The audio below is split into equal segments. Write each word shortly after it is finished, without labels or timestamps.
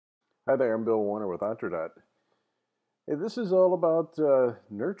Hi there, I'm Bill Warner with EntreDot. Hey, this is all about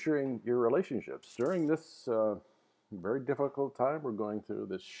nurturing your relationships. During this very difficult time we're going through,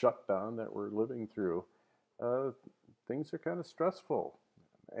 this shutdown that we're living through, uh, things are kind of stressful.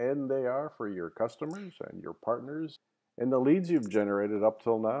 And they are for your customers and your partners and the leads you've generated up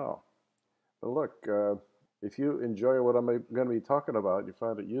till now. But look, if you enjoy what I'm going to be talking about, you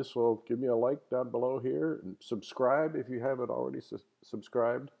find it useful, give me a like down below here and subscribe if you haven't already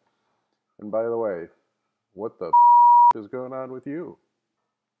subscribed. And by the way, what the is going on with you?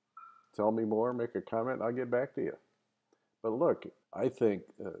 Tell me more, make a comment, I'll get back to you. But look, I think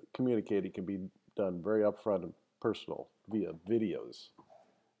communicating can be done very upfront and personal via videos.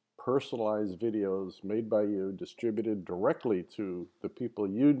 Personalized videos made by you, distributed directly to the people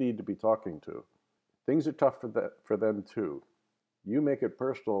you need to be talking to. Things are tough for them too. You make it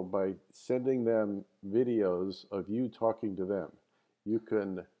personal by sending them videos of you talking to them. You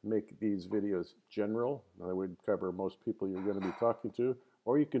can make these videos general, that would cover most people you're going to be talking to,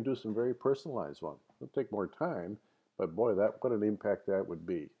 or you can do some very personalized ones. It'll take more time, but boy, what an impact that would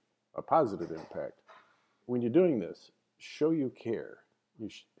be, a positive impact. When you're doing this, show you care.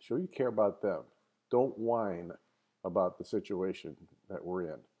 Show you care about them. Don't whine about the situation that we're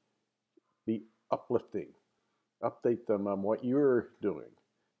in. Be uplifting. Update them on what you're doing.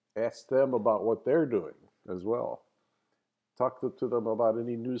 Ask them about what they're doing as well. Talk to them about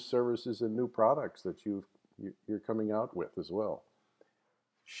any new services and new products that you're coming out with as well.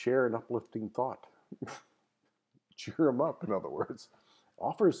 Share an uplifting thought. Cheer them up, in other words.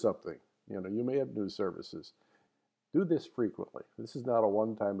 Offer something. You may have new services. Do this frequently. This is not a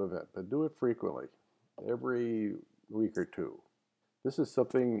one-time event, but do it frequently, every week or two. This is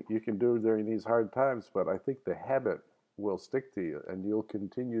something you can do during these hard times, but I think the habit will stick to you, and you'll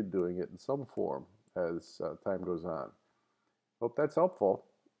continue doing it in some form as time goes on. Hope that's helpful.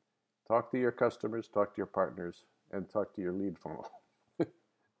 Talk to your customers, talk to your partners, and talk to your lead funnel.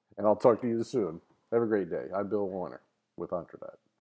 And I'll talk to you soon. Have a great day. I'm Bill Warner with EntreDot.